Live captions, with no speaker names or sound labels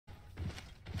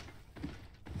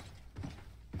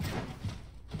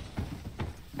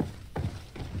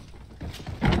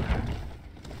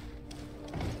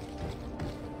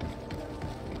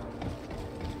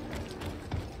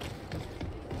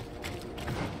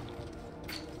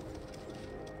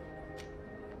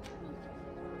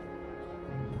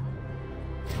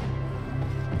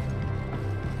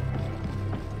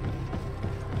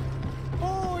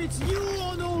It's new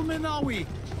on Old Menawi.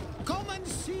 Come and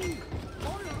see.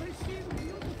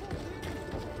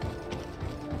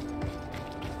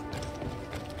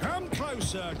 Come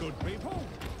closer, good people.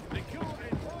 The cure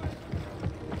is right.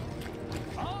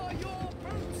 Are your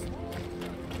boots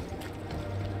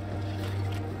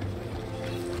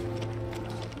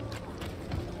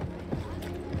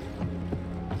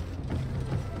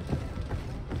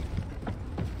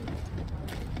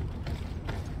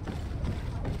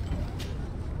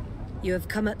You have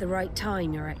come at the right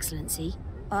time, Your Excellency.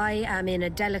 I am in a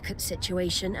delicate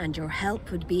situation and your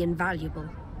help would be invaluable.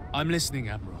 I'm listening,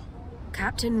 Admiral.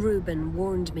 Captain Reuben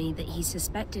warned me that he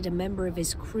suspected a member of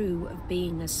his crew of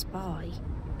being a spy.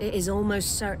 It is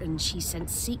almost certain she sent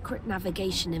secret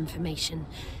navigation information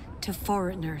to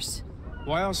foreigners.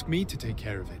 Why ask me to take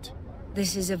care of it?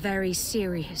 This is a very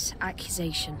serious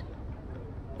accusation.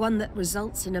 One that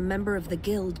results in a member of the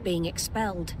guild being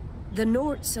expelled. The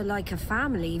Norts are like a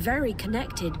family, very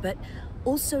connected, but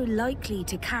also likely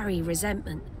to carry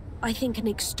resentment. I think an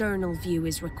external view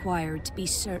is required to be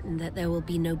certain that there will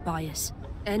be no bias.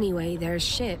 Anyway, their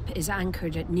ship is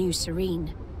anchored at New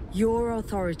Serene. Your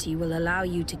authority will allow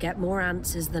you to get more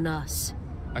answers than us.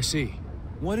 I see.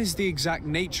 What is the exact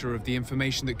nature of the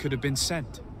information that could have been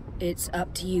sent? It's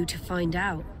up to you to find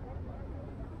out.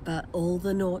 But all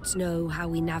the Norts know how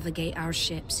we navigate our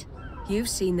ships. You've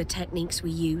seen the techniques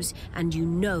we use, and you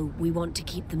know we want to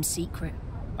keep them secret.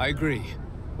 I agree.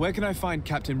 Where can I find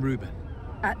Captain Reuben?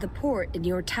 At the port in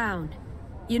your town.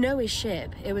 You know his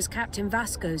ship. It was Captain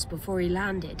Vasco's before he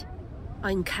landed.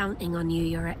 I'm counting on you,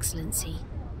 Your Excellency.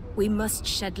 We must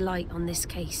shed light on this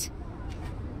case.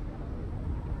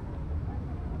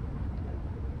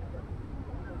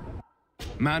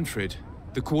 Manfred,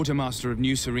 the quartermaster of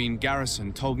New Serene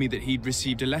Garrison, told me that he'd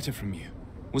received a letter from you.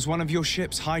 Was one of your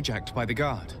ships hijacked by the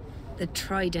Guard? The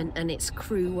Trident and its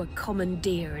crew were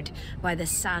commandeered by the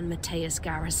San Mateus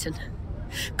Garrison.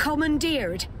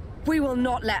 Commandeered? We will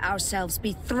not let ourselves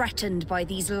be threatened by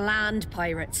these land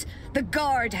pirates. The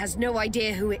Guard has no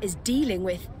idea who it is dealing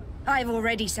with. I've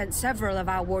already sent several of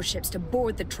our warships to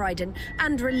board the Trident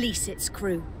and release its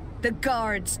crew. The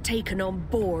Guards taken on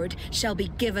board shall be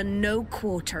given no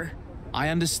quarter. I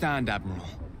understand, Admiral.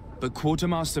 But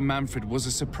Quartermaster Manfred was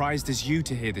as surprised as you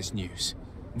to hear this news.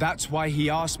 That's why he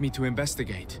asked me to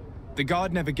investigate. The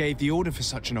Guard never gave the order for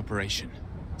such an operation.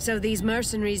 So these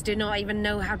mercenaries do not even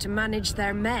know how to manage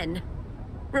their men?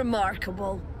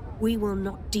 Remarkable. We will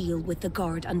not deal with the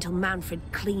Guard until Manfred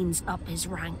cleans up his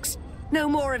ranks. No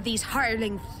more of these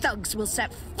hireling thugs will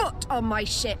set foot on my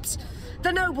ships.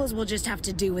 The nobles will just have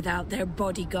to do without their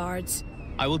bodyguards.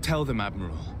 I will tell them,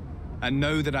 Admiral. And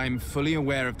know that I am fully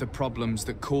aware of the problems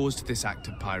that caused this act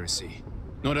of piracy.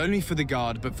 Not only for the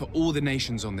Guard, but for all the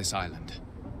nations on this island.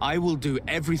 I will do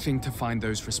everything to find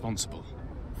those responsible.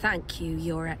 Thank you,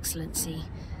 Your Excellency.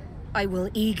 I will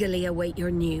eagerly await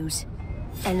your news.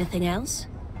 Anything else?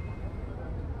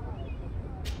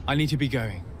 I need to be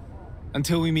going.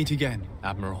 Until we meet again,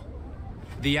 Admiral.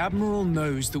 The Admiral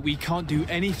knows that we can't do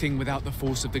anything without the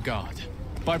force of the Guard.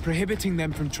 By prohibiting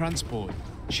them from transport,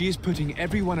 she is putting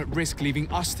everyone at risk, leaving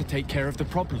us to take care of the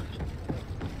problem.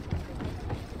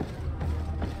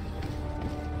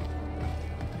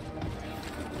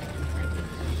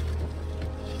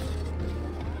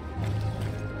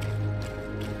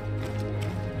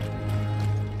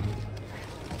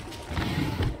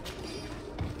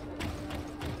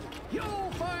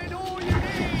 You'll find all you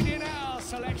need in our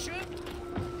selection.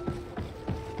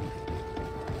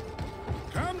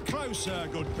 Come closer,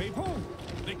 good people.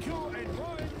 The cure is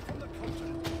right from the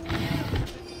continent.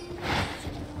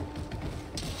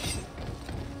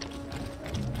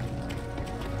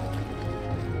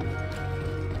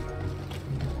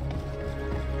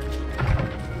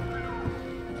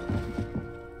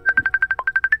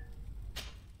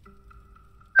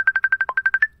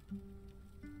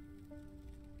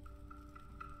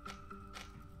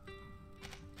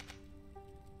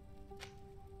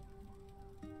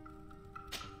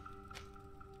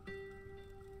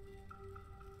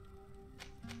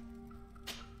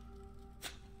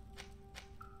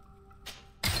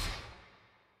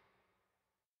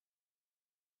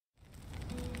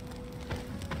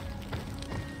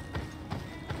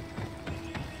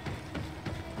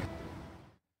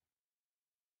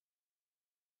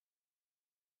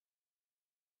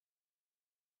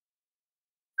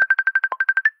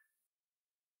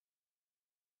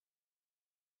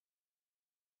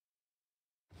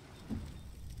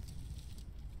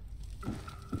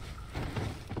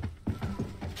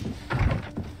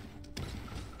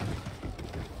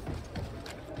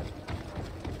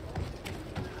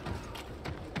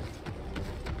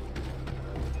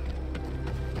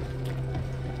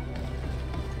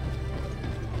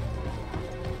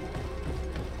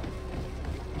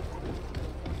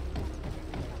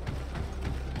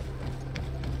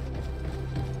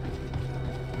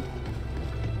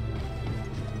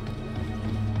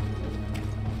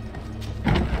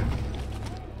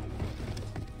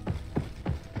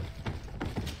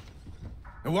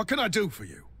 And what can I do for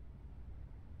you?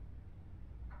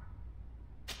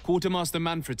 Quartermaster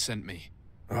Manfred sent me.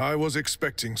 I was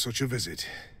expecting such a visit.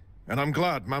 And I'm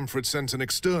glad Manfred sent an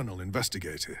external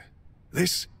investigator.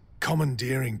 This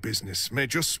commandeering business may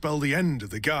just spell the end of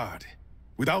the Guard.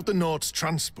 Without the Nord's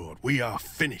transport, we are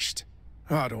finished.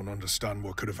 I don't understand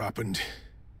what could have happened.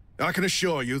 I can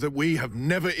assure you that we have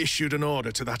never issued an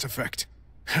order to that effect.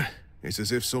 It's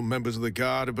as if some members of the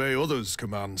Guard obey others'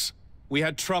 commands. We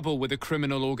had trouble with a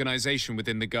criminal organization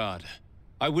within the Guard.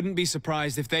 I wouldn't be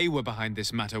surprised if they were behind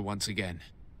this matter once again.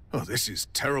 Oh, this is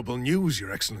terrible news,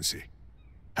 Your Excellency.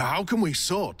 How can we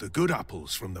sort the good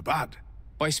apples from the bad?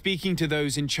 By speaking to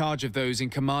those in charge of those in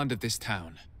command of this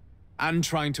town, and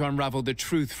trying to unravel the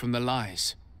truth from the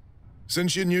lies.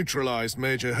 Since you neutralized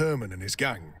Major Herman and his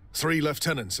gang, 3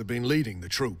 lieutenants have been leading the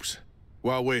troops,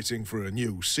 while waiting for a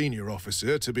new senior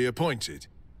officer to be appointed.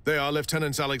 They are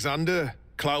Lieutenants Alexander,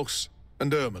 Klaus,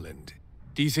 and Ermelind.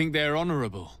 Do you think they're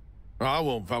honorable? I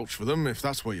won't vouch for them, if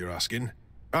that's what you're asking.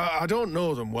 I don't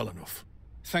know them well enough.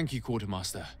 Thank you,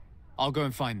 Quartermaster. I'll go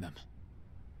and find them.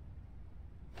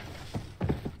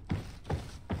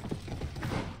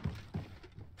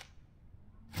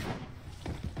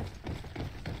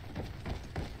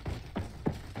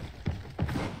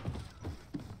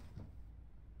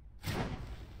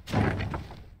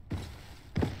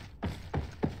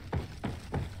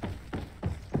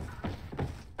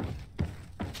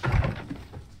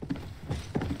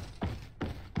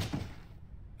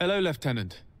 Hello,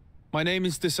 Lieutenant. My name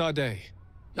is Desardet.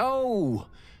 Oh,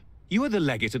 you are the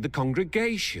legate of the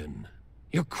congregation.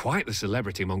 You're quite the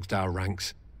celebrity amongst our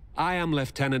ranks. I am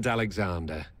Lieutenant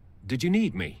Alexander. Did you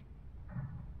need me?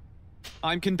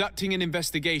 I'm conducting an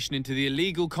investigation into the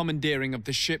illegal commandeering of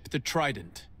the ship the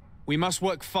Trident. We must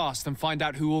work fast and find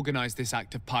out who organized this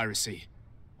act of piracy.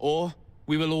 Or,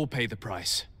 we will all pay the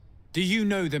price. Do you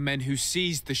know the men who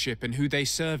seized the ship and who they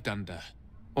served under?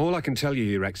 All I can tell you,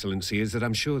 Your Excellency, is that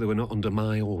I'm sure they were not under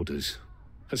my orders.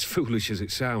 As foolish as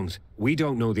it sounds, we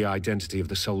don't know the identity of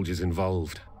the soldiers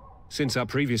involved. Since our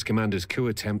previous commander's coup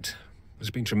attempt, there's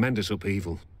been tremendous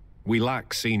upheaval. We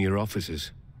lack senior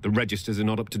officers. The registers are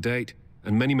not up to date,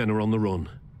 and many men are on the run.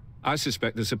 I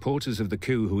suspect the supporters of the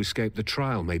coup who escaped the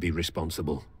trial may be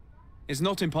responsible. It's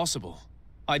not impossible.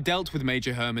 I dealt with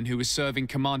Major Herman, who was serving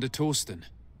Commander Torsten,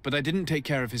 but I didn't take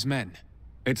care of his men.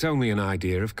 It's only an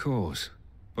idea, of course,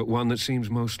 but one that seems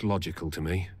most logical to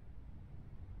me.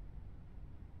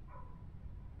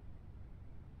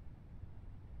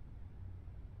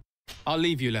 I'll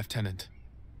leave you, Lieutenant.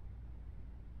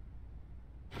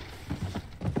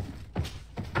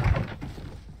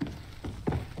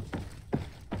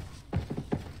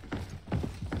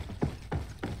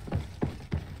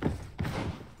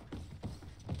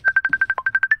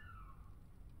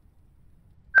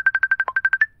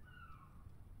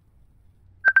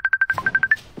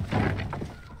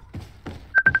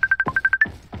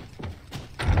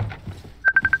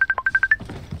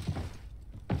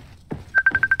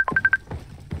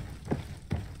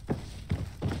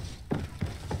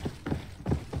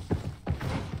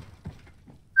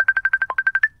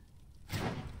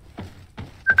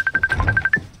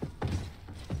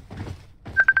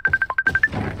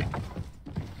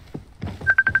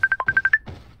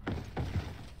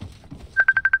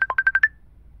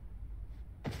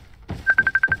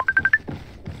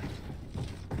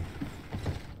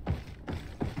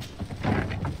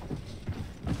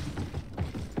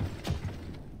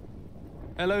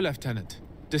 Hello, Lieutenant.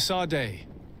 Desardet,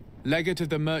 legate of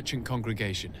the merchant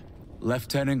congregation.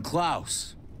 Lieutenant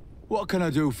Klaus. What can I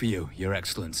do for you, Your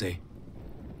Excellency?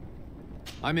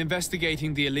 I'm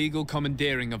investigating the illegal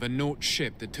commandeering of a Nort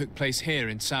ship that took place here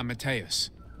in San Mateus.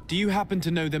 Do you happen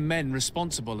to know the men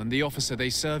responsible and the officer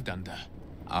they served under?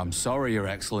 I'm sorry, Your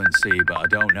Excellency, but I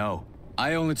don't know.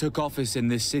 I only took office in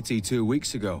this city 2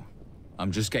 weeks ago.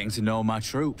 I'm just getting to know my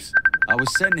troops. I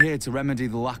was sent here to remedy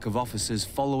the lack of officers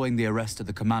following the arrest of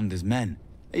the commander's men.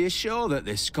 Are you sure that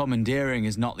this commandeering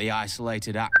is not the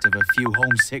isolated act of a few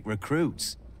homesick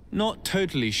recruits? Not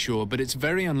totally sure, but it's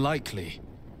very unlikely.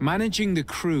 Managing the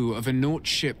crew of a Nort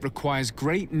ship requires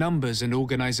great numbers and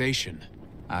organization.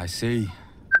 I see.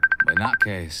 In that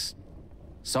case,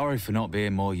 sorry for not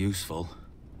being more useful.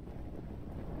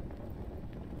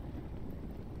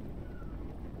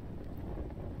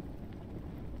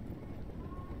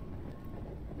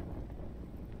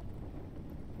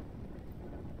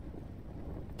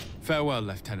 Farewell,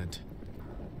 Lieutenant.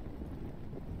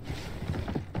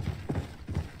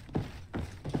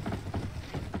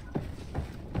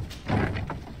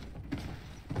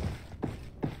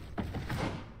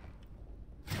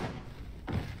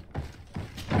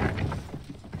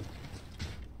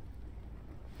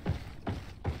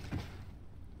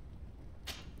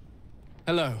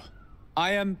 Hello.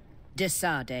 I am... De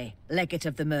Sade, legate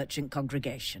of the merchant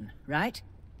congregation, right?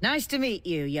 Nice to meet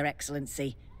you, Your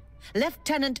Excellency.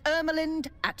 Lieutenant Ermelind,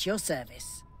 at your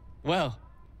service. Well,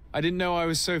 I didn't know I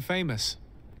was so famous.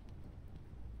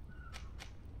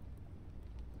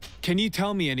 Can you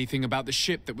tell me anything about the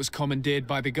ship that was commandeered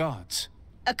by the guards?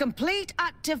 A complete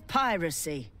act of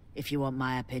piracy, if you want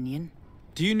my opinion.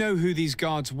 Do you know who these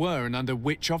guards were and under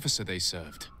which officer they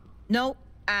served? No,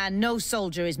 and no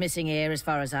soldier is missing here as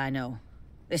far as I know.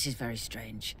 This is very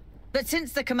strange. But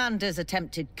since the commander's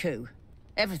attempted coup,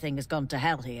 everything has gone to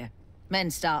hell here. Men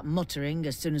start muttering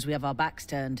as soon as we have our backs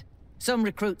turned. Some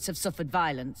recruits have suffered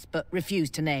violence, but refuse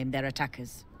to name their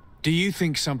attackers. Do you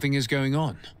think something is going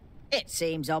on? It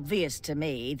seems obvious to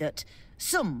me that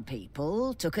some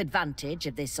people took advantage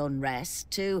of this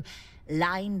unrest to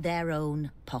line their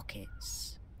own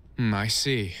pockets. I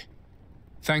see.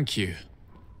 Thank you.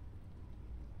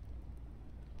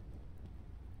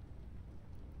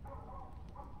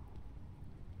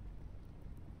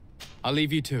 I'll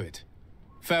leave you to it.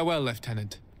 Farewell,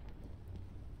 Lieutenant.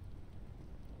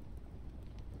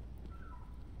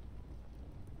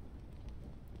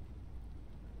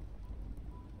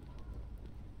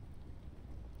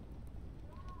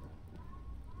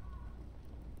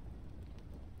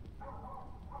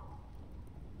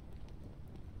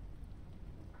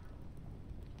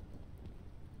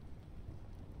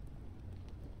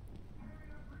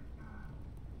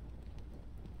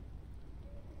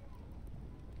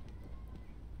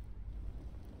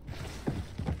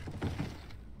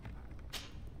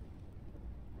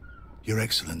 Your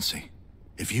Excellency,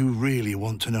 if you really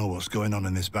want to know what's going on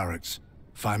in this barracks,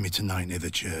 find me tonight near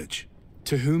the church.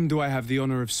 To whom do I have the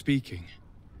honor of speaking?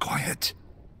 Quiet.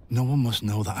 No one must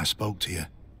know that I spoke to you.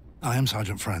 I am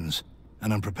Sergeant Franz,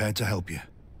 and I'm prepared to help you.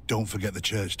 Don't forget the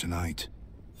church tonight.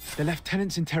 The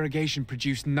Lieutenant's interrogation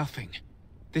produced nothing.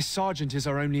 This sergeant is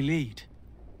our only lead.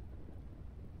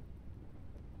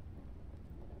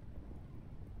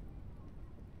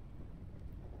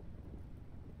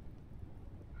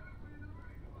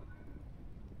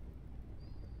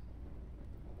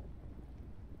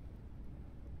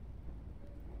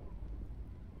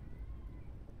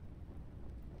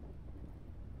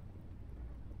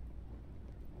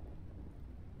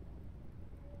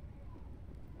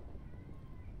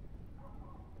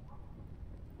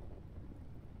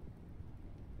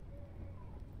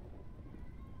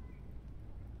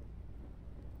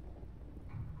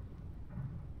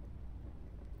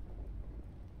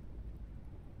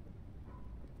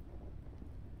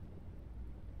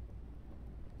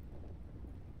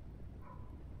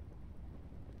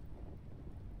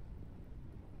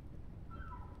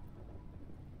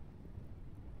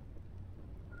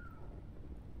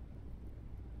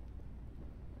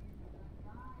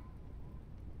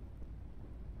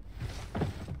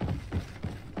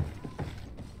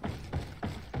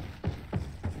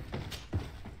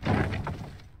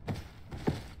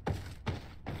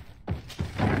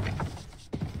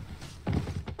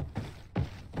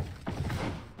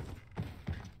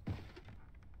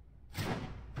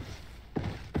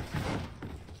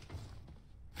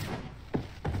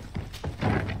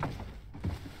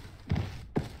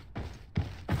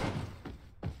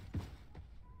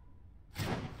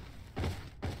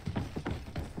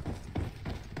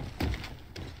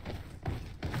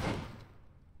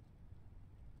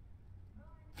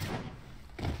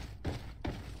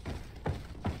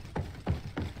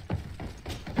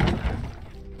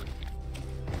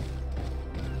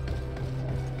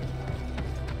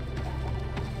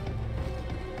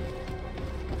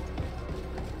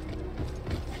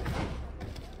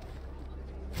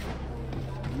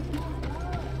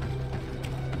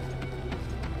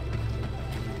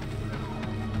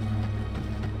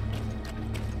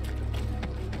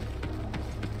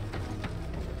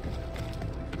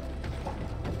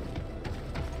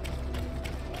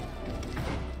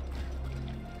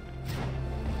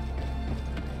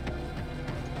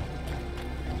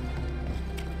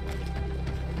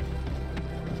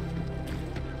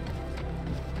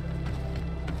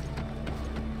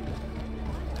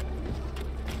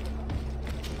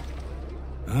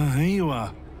 Here you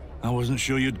are. I wasn't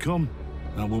sure you'd come.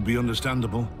 That will be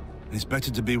understandable. It's better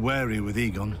to be wary with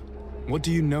Egon. What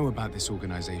do you know about this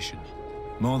organization?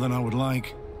 More than I would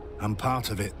like. I'm part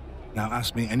of it. Now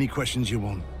ask me any questions you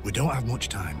want. We don't have much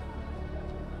time.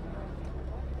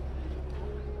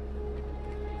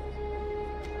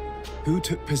 Who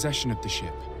took possession of the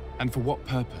ship, and for what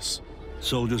purpose?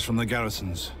 Soldiers from the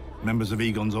garrisons, members of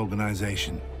Egon's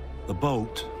organization. The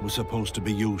boat was supposed to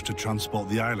be used to transport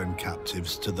the island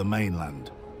captives to the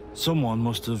mainland. Someone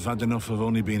must have had enough of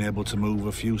only being able to move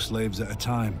a few slaves at a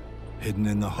time. hidden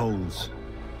in the holds.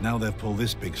 Now they've pulled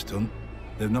this big stunt.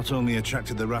 They've not only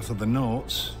attracted the wrath of the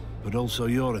Nauts, but also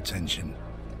your attention.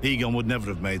 Egon would never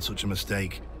have made such a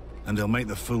mistake, and he'll make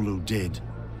the fool who did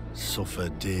suffer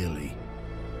dearly.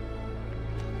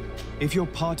 If you're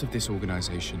part of this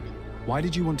organization, why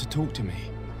did you want to talk to me?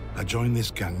 I joined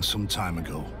this gang some time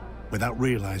ago, without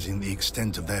realizing the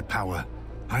extent of their power.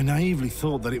 I naively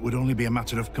thought that it would only be a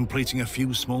matter of completing a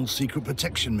few small secret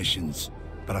protection missions,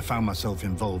 but I found myself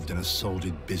involved in a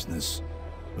sordid business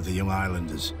with the young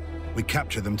islanders. We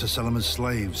captured them to sell them as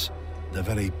slaves. They're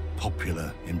very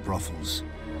popular in brothels.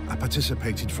 I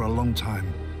participated for a long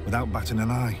time, without batting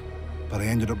an eye, but I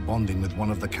ended up bonding with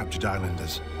one of the captured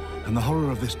islanders, and the horror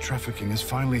of this trafficking has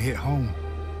finally hit home.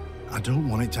 I don't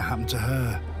want it to happen to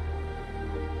her.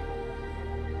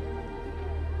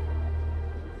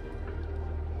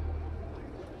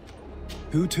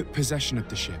 Who took possession of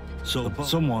the ship? So,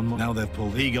 someone, now they've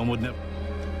pulled Egon would never...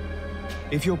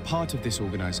 If you're part of this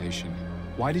organization,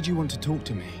 why did you want to talk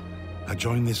to me? I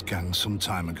joined this gang some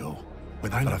time ago. We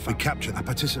captured the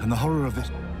participant, and the horror of this...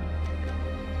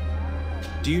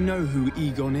 Do you know who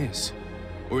Egon is?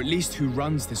 Or at least who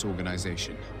runs this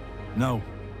organization? No.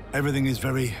 Everything is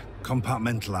very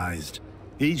compartmentalized.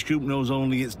 Each group knows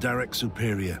only its direct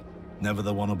superior, never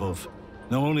the one above.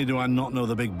 Not only do I not know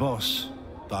the big boss,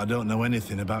 but I don't know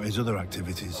anything about his other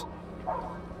activities.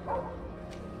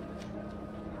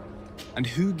 And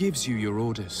who gives you your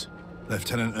orders?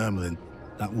 Lieutenant Ermelin.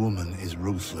 That woman is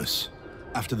ruthless.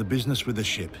 After the business with the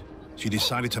ship, she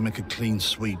decided to make a clean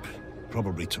sweep,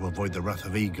 probably to avoid the wrath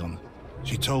of Egon.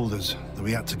 She told us that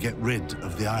we had to get rid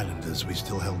of the islanders we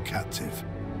still held captive.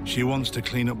 She wants to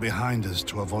clean up behind us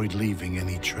to avoid leaving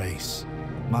any trace.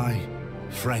 My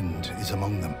friend is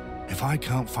among them. If I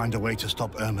can't find a way to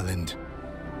stop Ermelind,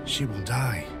 she will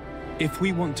die. If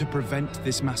we want to prevent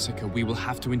this massacre, we will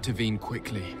have to intervene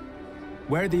quickly.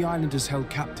 Where are the islanders held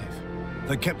captive?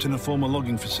 They're kept in a former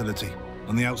logging facility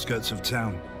on the outskirts of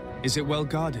town. Is it well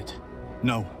guarded?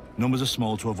 No. Numbers are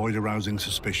small to avoid arousing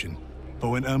suspicion. But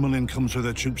when Ermelin comes with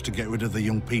her troops to get rid of the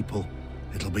young people,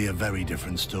 it'll be a very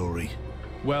different story.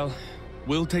 Well,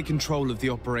 we'll take control of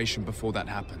the operation before that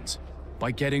happens,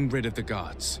 by getting rid of the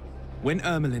guards. When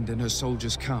Ermelind and her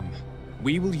soldiers come,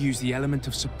 we will use the element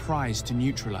of surprise to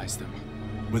neutralize them.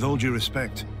 With all due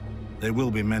respect, there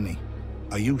will be many.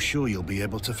 Are you sure you'll be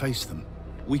able to face them?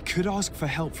 We could ask for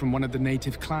help from one of the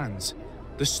native clans.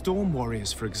 The Storm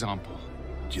Warriors, for example.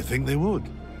 Do you think they would?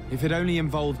 If it only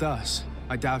involved us,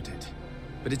 I doubt it.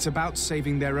 But it's about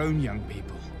saving their own young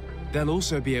people. They'll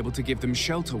also be able to give them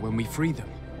shelter when we free them.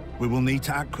 We will need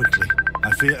to act quickly.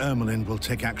 I fear Ermelin will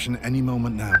take action any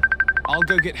moment now. I'll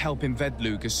go get help in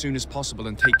Vedlug as soon as possible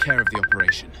and take care of the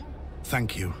operation.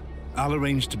 Thank you. I'll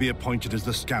arrange to be appointed as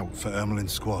the scout for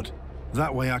Ermelin's squad.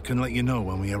 That way I can let you know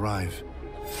when we arrive.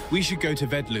 We should go to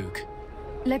Vedlug.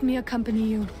 Let me accompany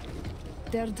you.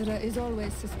 Deirdre is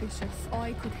always suspicious.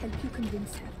 I could help you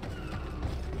convince her.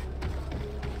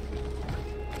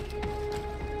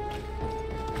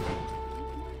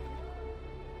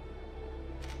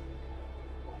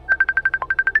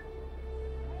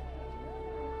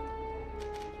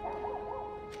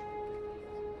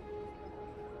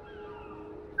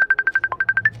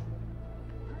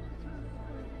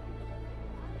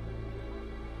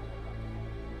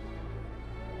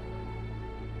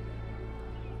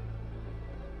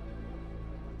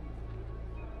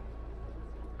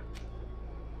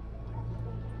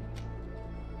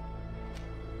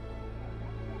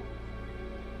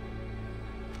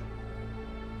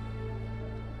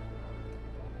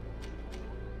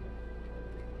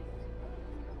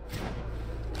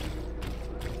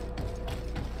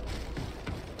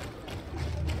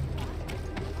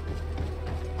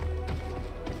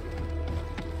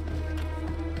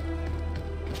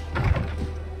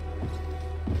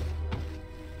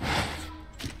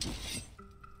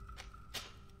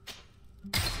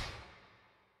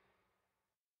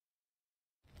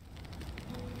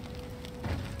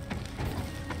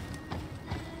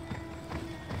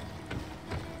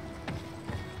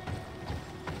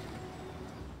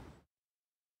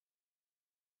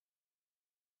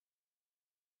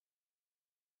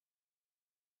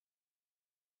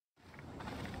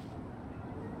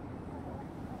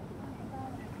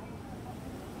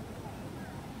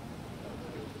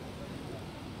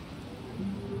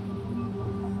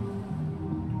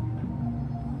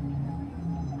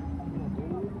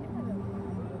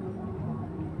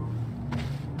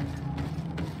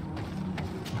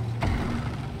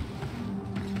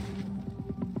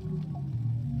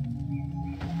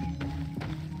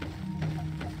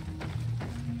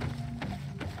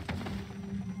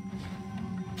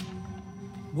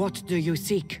 What do you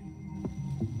seek?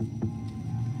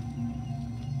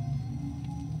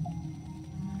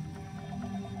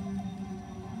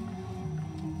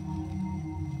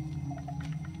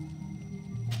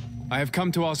 I have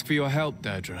come to ask for your help,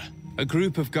 Deirdre. A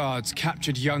group of guards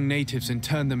captured young natives and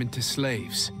turned them into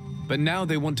slaves. But now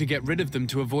they want to get rid of them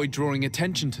to avoid drawing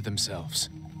attention to themselves.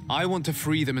 I want to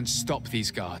free them and stop these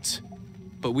guards.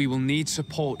 But we will need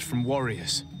support from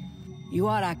warriors. You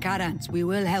are a Karans. We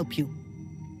will help you.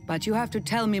 But you have to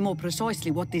tell me more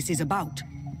precisely what this is about.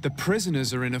 The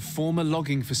prisoners are in a former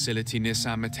logging facility near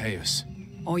San Mateus.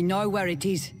 I know where it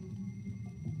is.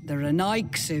 The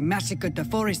Renaiks massacred the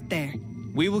forest there.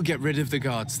 We will get rid of the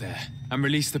guards there and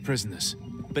release the prisoners.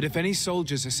 But if any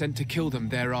soldiers are sent to kill them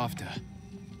thereafter,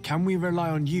 can we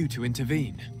rely on you to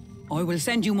intervene? I will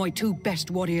send you my 2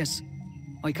 best warriors.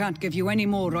 I can't give you any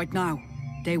more right now.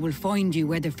 They will find you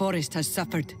where the forest has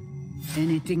suffered.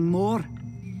 Anything more?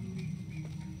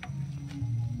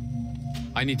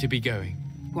 I need to be going.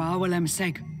 Gwawalem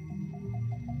seg.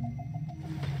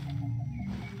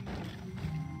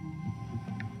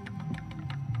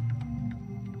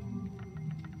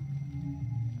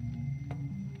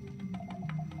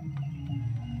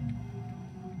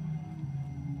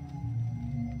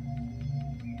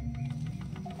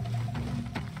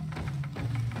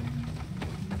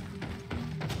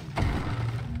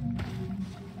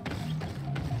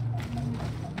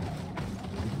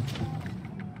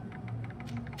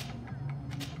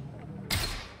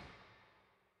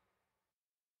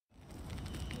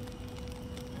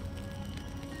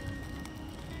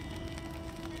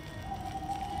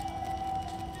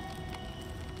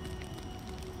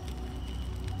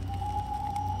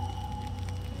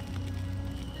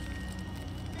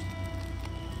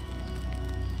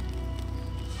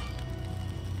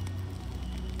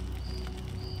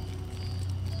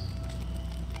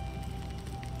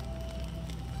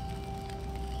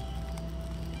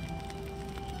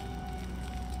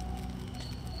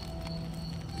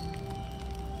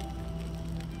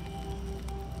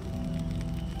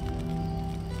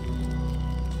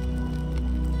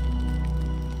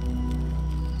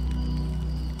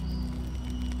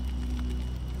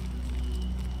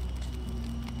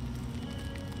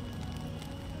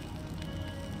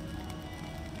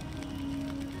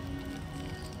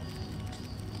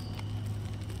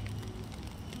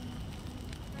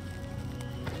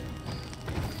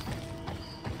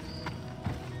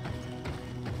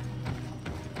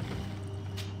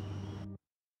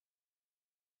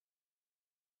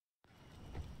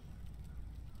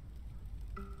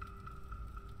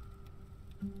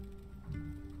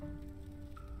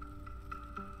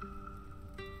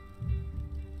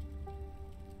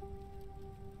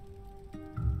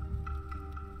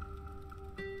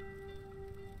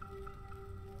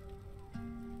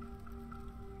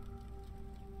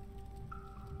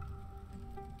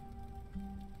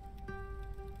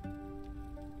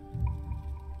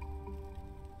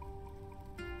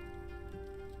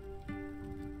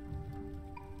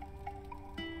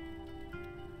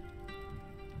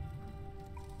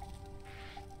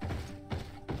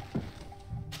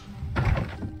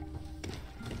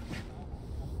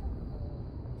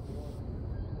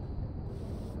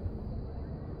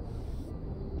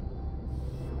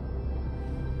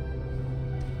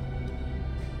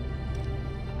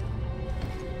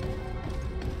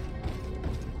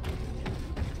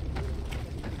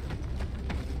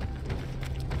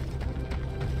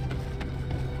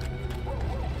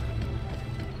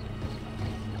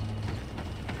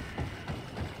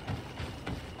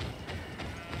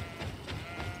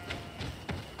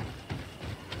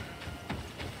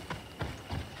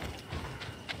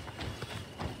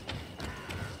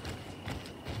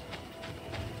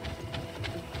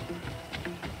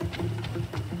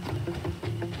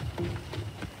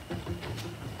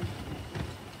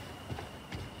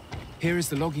 Here is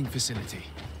the logging facility.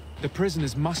 The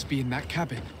prisoners must be in that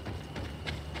cabin.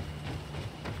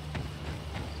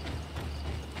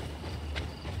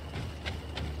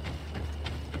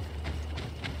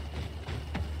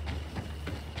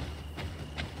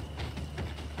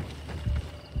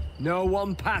 No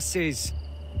one passes.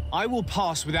 I will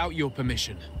pass without your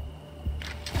permission.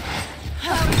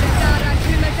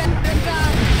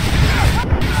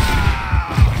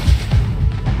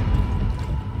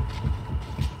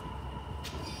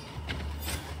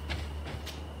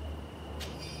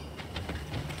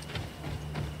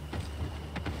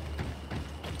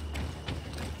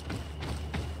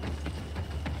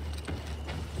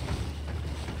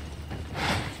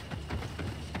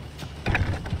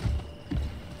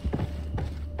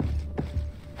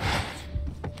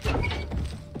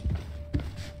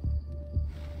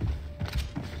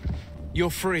 You're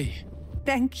free.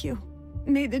 Thank you.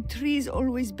 May the trees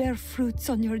always bear fruits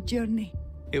on your journey.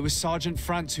 It was Sergeant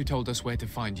France who told us where to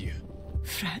find you.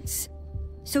 France.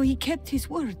 So he kept his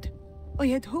word. I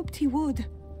had hoped he would.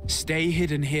 Stay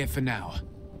hidden here for now.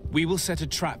 We will set a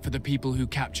trap for the people who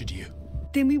captured you.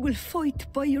 Then we will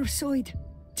fight by your side.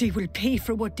 They will pay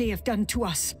for what they have done to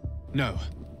us. No,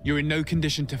 you're in no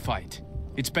condition to fight.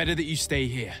 It's better that you stay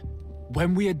here.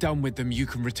 When we are done with them, you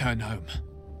can return home.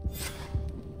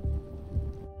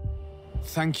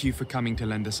 Thank you for coming to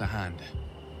lend us a hand.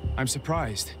 I'm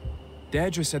surprised.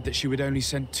 Deirdre said that she would only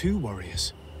send 2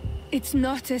 warriors. It's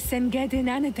not a Sengedin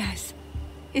Anadas.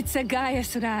 It's a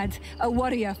Gaius Rad, a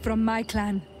warrior from my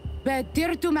clan. But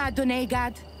Tirtuma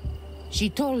Donegad, she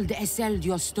told Eseld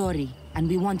your story, and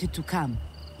we wanted to come.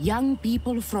 Young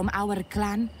people from our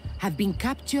clan have been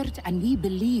captured, and we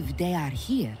believe they are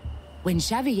here. When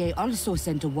Xavier also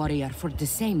sent a warrior for the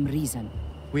same reason.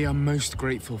 We are most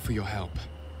grateful for your help.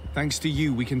 Thanks to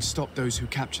you, we can stop those who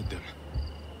captured them.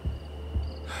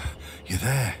 You're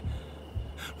there.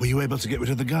 Were you able to get rid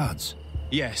of the guards?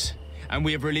 Yes, and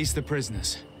we have released the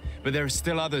prisoners. But there are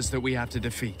still others that we have to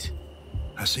defeat.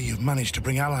 I see you've managed to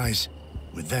bring allies.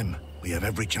 With them, we have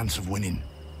every chance of winning.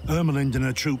 Ermelind and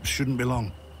her troops shouldn't be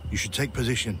long. You should take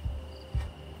position.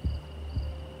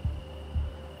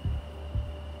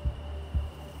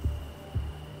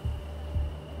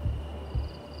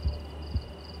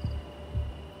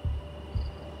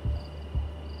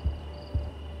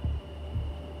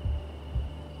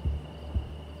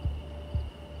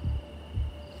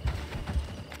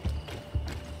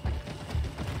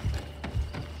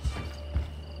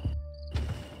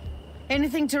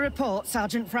 Anything to report,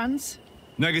 Sergeant Franz?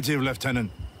 Negative,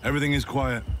 Lieutenant. Everything is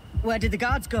quiet. Where did the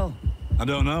guards go? I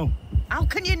don't know. How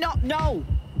can you not know?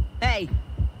 Hey,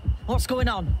 what's going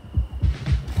on?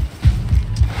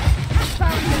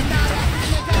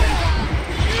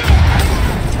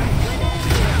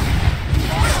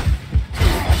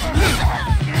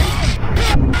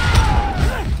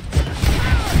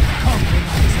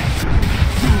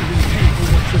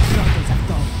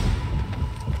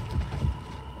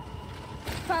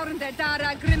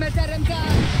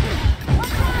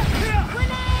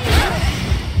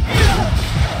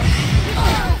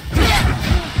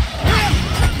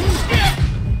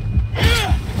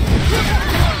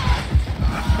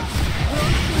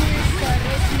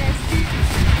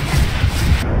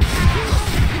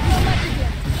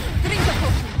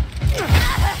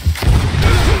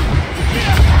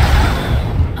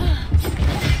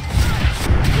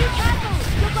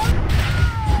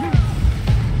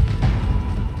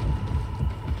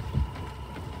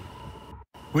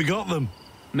 We got them.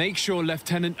 Make sure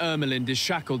Lieutenant Ermelind is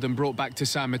shackled and brought back to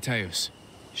San Mateus.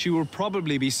 She will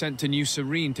probably be sent to New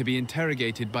Serene to be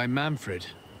interrogated by Manfred.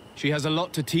 She has a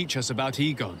lot to teach us about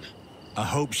Egon. I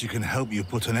hope she can help you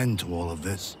put an end to all of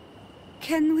this.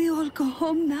 Can we all go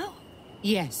home now?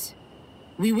 Yes.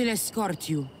 We will escort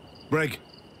you. Breg,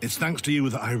 it's thanks to you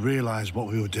that I realized what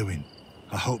we were doing.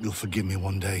 I hope you'll forgive me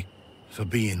one day for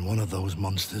being one of those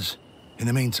monsters. In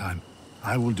the meantime,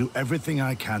 I will do everything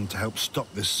I can to help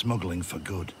stop this smuggling for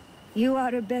good. You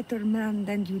are a better man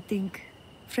than you think,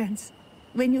 friends.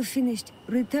 When you're finished,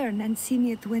 return and see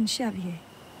me at Xavier.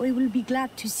 We will be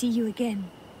glad to see you again.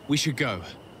 We should go.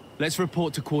 Let's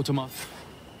report to Quartermaster.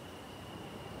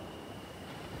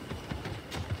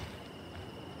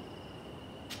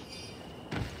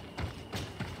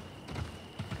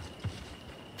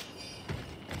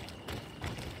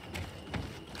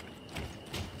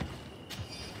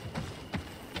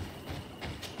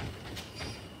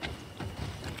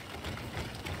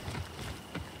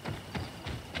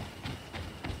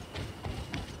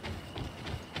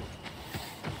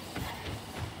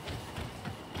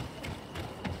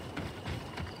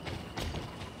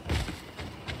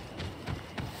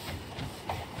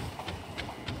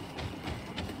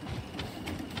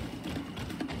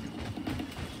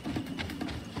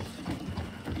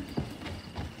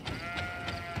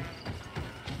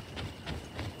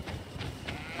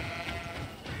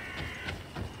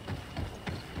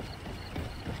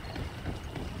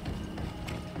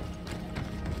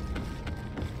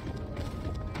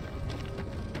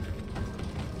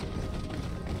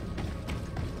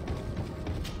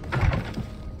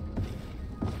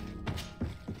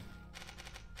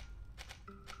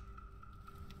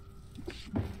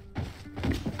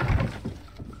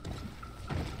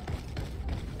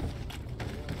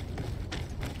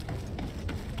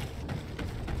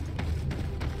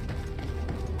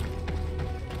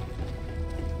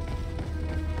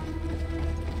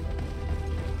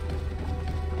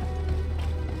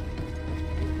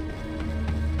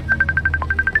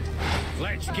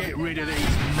 Let's get rid of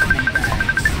these money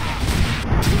bags.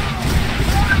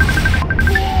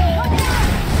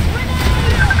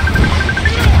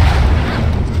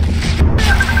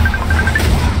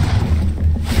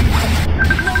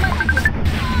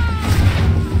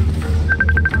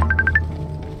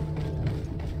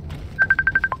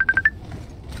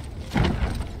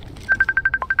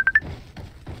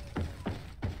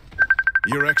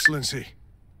 Excellency.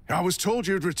 I was told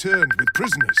you'd returned with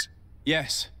prisoners.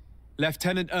 Yes.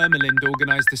 Lieutenant Ermelind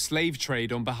organized the slave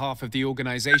trade on behalf of the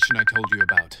organization I told you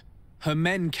about. Her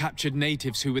men captured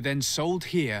natives who were then sold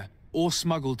here or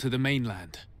smuggled to the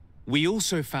mainland. We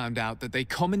also found out that they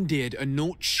commandeered a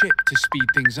Nort ship to speed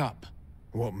things up.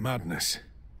 What madness.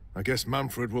 I guess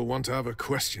Manfred will want to have her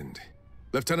questioned.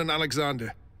 Lieutenant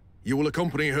Alexander, you will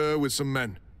accompany her with some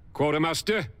men.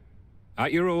 Quartermaster,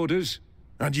 at your orders.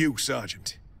 And you,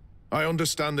 Sergeant. I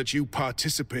understand that you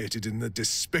participated in the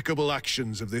despicable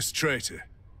actions of this traitor.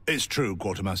 It's true,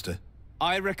 Quartermaster.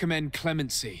 I recommend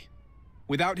clemency.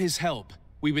 Without his help,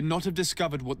 we would not have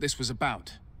discovered what this was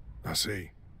about. I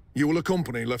see. You will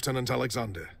accompany Lieutenant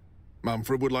Alexander.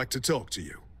 Manfred would like to talk to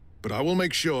you, but I will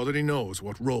make sure that he knows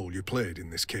what role you played in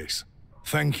this case.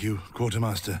 Thank you,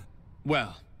 Quartermaster.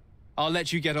 Well, I'll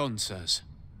let you get on, sirs.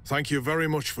 Thank you very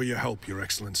much for your help, Your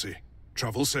Excellency.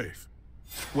 Travel safe.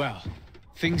 Well,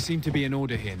 things seem to be in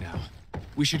order here now.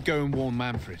 We should go and warn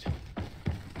Manfred.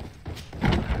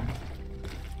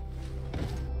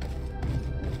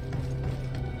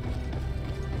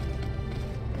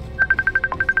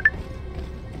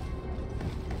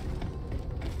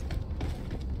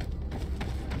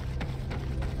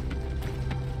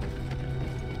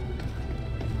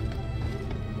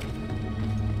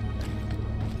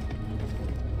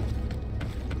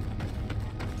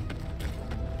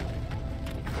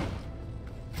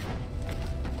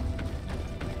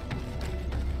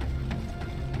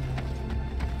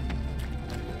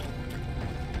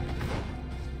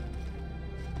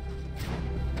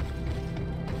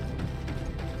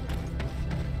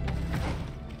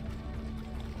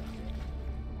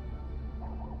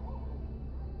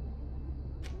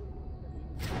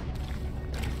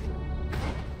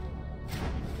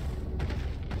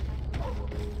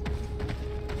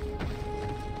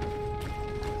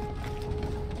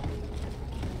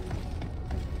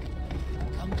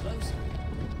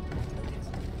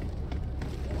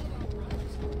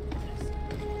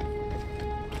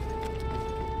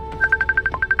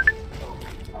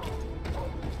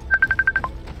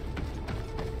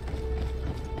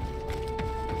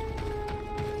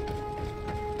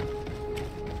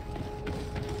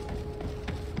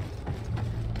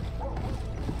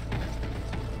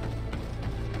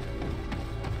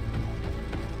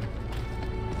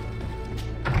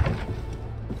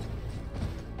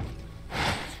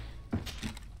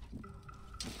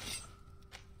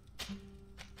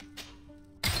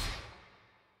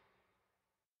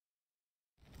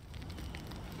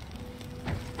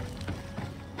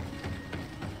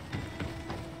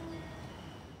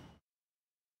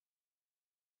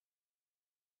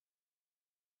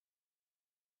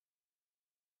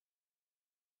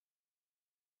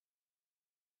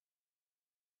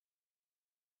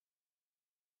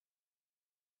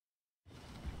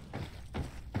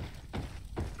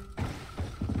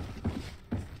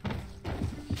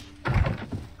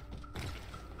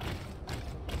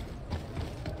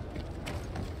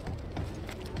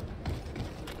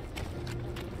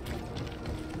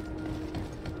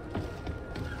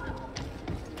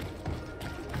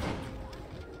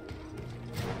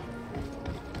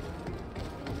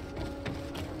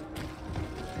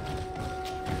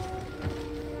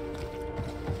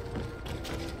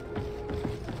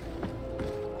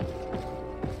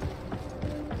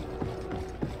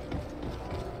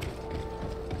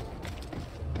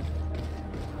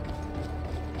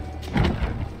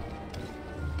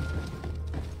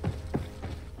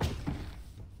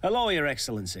 Hello, Your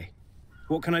Excellency.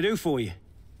 What can I do for you?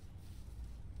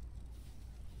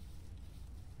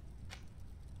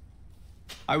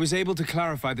 I was able to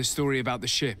clarify the story about the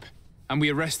ship, and we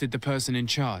arrested the person in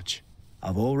charge.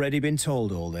 I've already been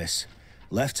told all this.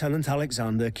 Lieutenant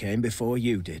Alexander came before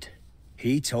you did.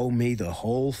 He told me the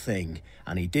whole thing,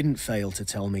 and he didn't fail to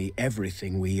tell me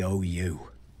everything we owe you.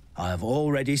 I have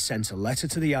already sent a letter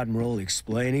to the Admiral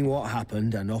explaining what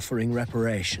happened and offering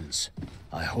reparations.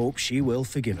 I hope she will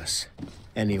forgive us.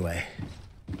 Anyway,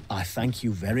 I thank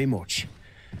you very much.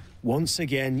 Once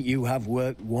again, you have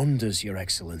worked wonders, Your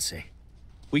Excellency.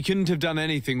 We couldn't have done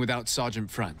anything without Sergeant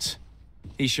Frantz.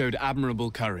 He showed admirable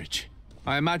courage.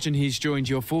 I imagine he's joined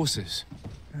your forces.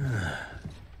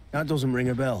 That doesn't ring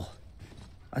a bell.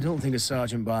 I don't think a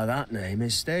sergeant by that name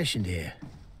is stationed here.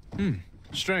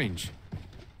 Strange.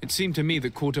 It seemed to me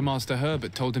that Quartermaster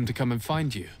Herbert told him to come and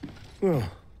find you.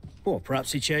 Well,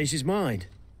 perhaps he changed his mind.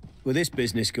 With this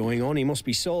business going on, he must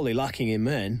be sorely lacking in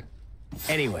men.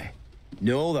 Anyway,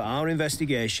 know that our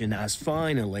investigation has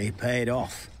finally paid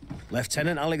off.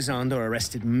 Lieutenant Alexander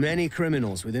arrested many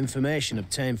criminals with information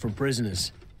obtained from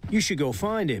prisoners. You should go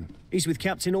find him. He's with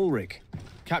Captain Ulrich.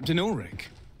 Captain Ulrich?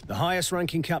 The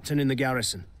highest-ranking captain in the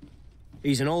garrison.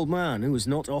 He's an old man who was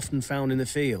not often found in the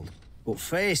field, but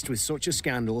faced with such a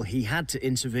scandal, he had to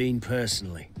intervene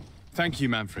personally. Thank you,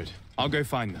 Manfred. I'll go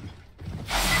find them.